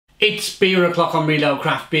It's beer o'clock on Reload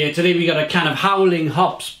Craft Beer. Today we got a can of Howling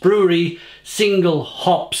Hops Brewery single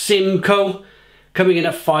hop Simcoe coming in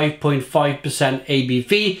at 5.5%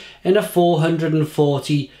 ABV in a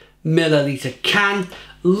 440 milliliter can.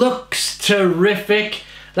 Looks terrific.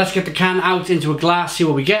 Let's get the can out into a glass, see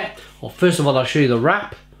what we get. Well, first of all, I'll show you the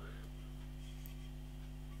wrap.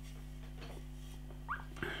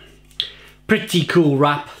 Pretty cool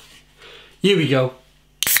wrap. Here we go.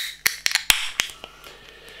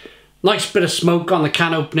 Nice bit of smoke on the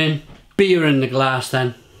can opening. Beer in the glass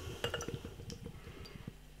then.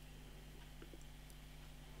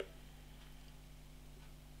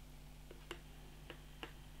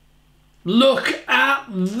 Look at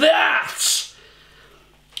that!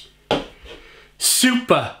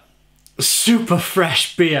 Super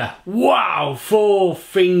fresh beer. Wow,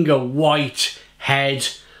 4-finger white head,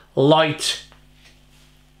 light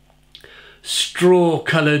straw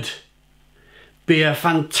coloured beer.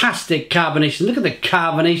 Fantastic carbonation. Look at the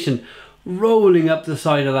carbonation rolling up the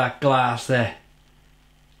side of that glass there.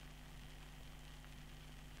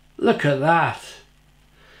 Look at that.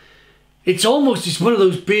 It's one of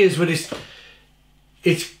those beers where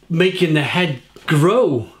it's making the head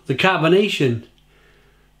grow, the carbonation.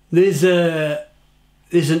 There's an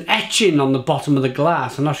etching on the bottom of the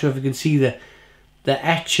glass. I'm not sure if you can see the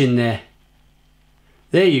etching there.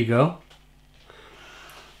 There you go.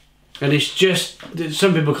 And it's just,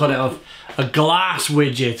 some people call it a glass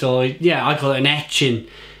widget, or yeah, I call it an etching.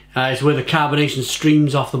 It's where the carbonation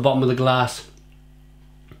streams off the bottom of the glass.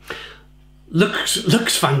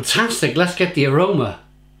 Looks fantastic. Let's get the aroma.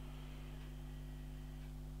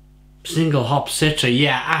 Single hop citra,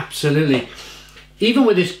 yeah, absolutely. Even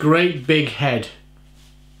with this great big head,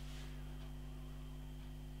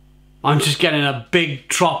 I'm just getting a big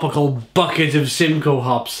tropical bucket of Simcoe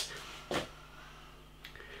hops.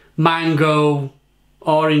 Mango,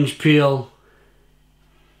 orange peel,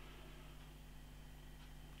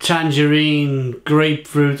 tangerine,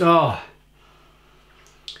 grapefruit. Oh,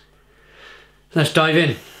 let's dive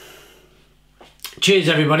in. Cheers,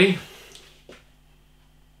 everybody.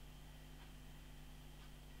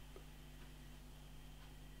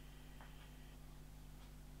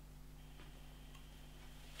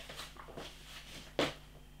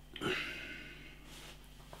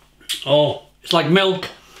 Oh, it's like milk.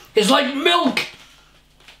 It's like milk!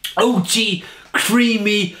 Oaty,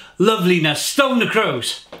 creamy loveliness. Stone the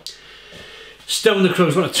Crows. Stone the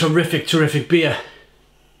Crows, what a terrific beer.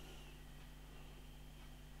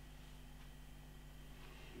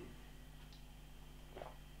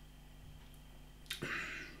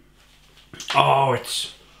 Oh,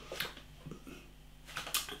 it's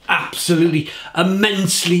absolutely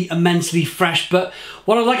immensely fresh. But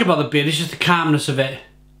what I like about the beer is just the calmness of it.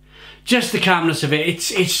 Just the calmness of it.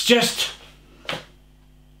 It's just,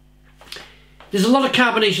 there's a lot of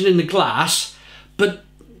carbonation in the glass, but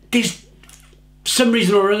there's some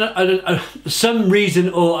reason or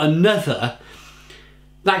another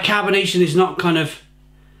that carbonation is not kind of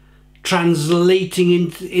translating in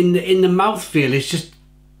the mouthfeel. It's just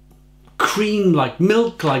cream like,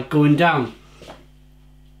 milk like going down.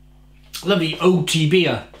 Lovely oaty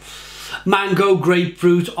beer. Mango,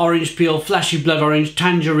 grapefruit, orange peel, fleshy blood orange,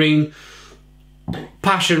 tangerine,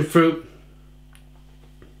 passion fruit.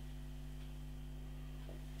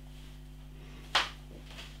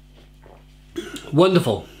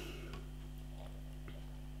 Wonderful.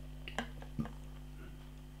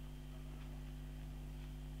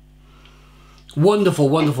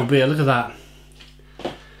 Wonderful beer. Look at that.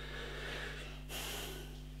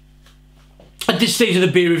 At this stage of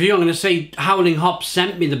the beer review, I'm going to say Howling Hops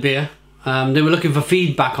sent me the beer. They were looking for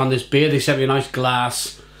feedback on this beer. They sent me a nice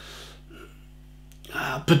glass.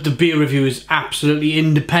 But the beer review is absolutely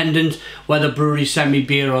independent. Whether Brewery send me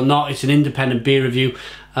beer or not, it's an independent beer review.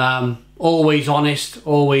 Always honest,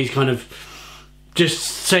 always kind of just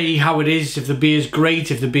say how it is. If the beer's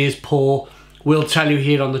great, if the beer's poor, we'll tell you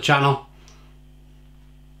here on the channel.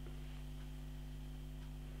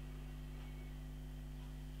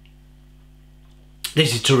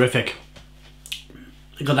 This is terrific.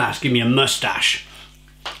 Look at that, give me a mustache.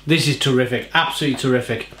 This is terrific, absolutely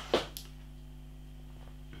terrific.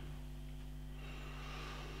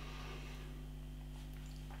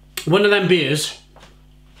 One of them beers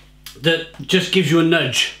that just gives you a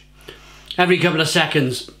nudge. Every couple of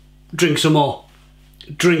seconds, drink some more,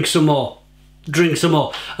 drink some more, drink some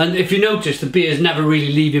more. And if you notice, the beer's never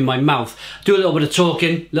really leaving my mouth. Do a little bit of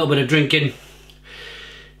talking, a little bit of drinking.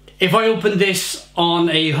 If I opened this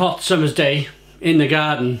on a hot summer's day in the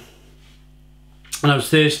garden and I was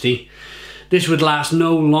thirsty, this would last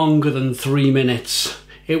no longer than 3 minutes.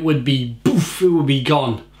 It would be boof, it would be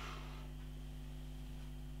gone.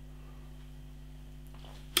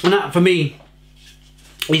 And that for me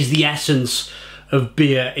is the essence of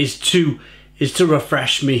beer, is to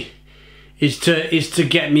refresh me, is to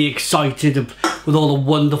get me excited with all the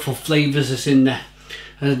wonderful flavours that's in there.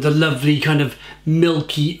 The lovely kind of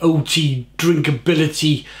milky, oaty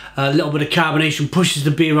drinkability, a little bit of carbonation pushes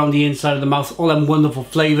the beer around the inside of the mouth, all them wonderful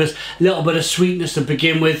flavours, a little bit of sweetness to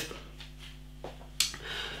begin with,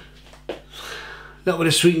 a little bit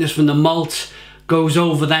of sweetness from the malt, goes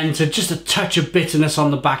over then to just a touch of bitterness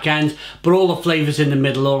on the back end, but all the flavours in the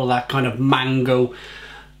middle, all of that kind of mango,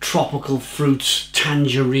 tropical fruits,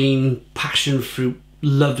 tangerine, passion fruit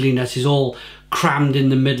loveliness is all crammed in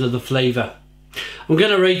the middle of the flavour. I'm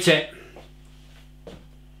going to rate it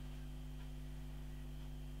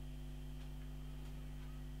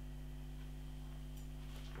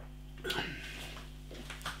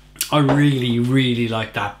I really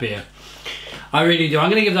like that beer. I really do. I'm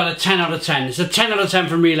going to give that a 10 out of 10. It's a 10 out of 10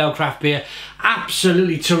 from Real Ale Craft Beer.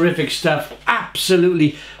 Absolutely terrific stuff.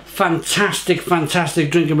 Absolutely fantastic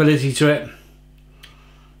drinkability to it.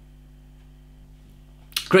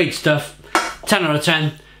 Great stuff. 10 out of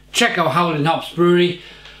 10. Check out Howling Hops Brewery.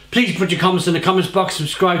 Please put your comments in the comments box.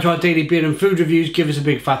 Subscribe to our daily beer and food reviews. Give us a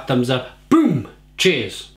big fat thumbs up. Boom! Cheers.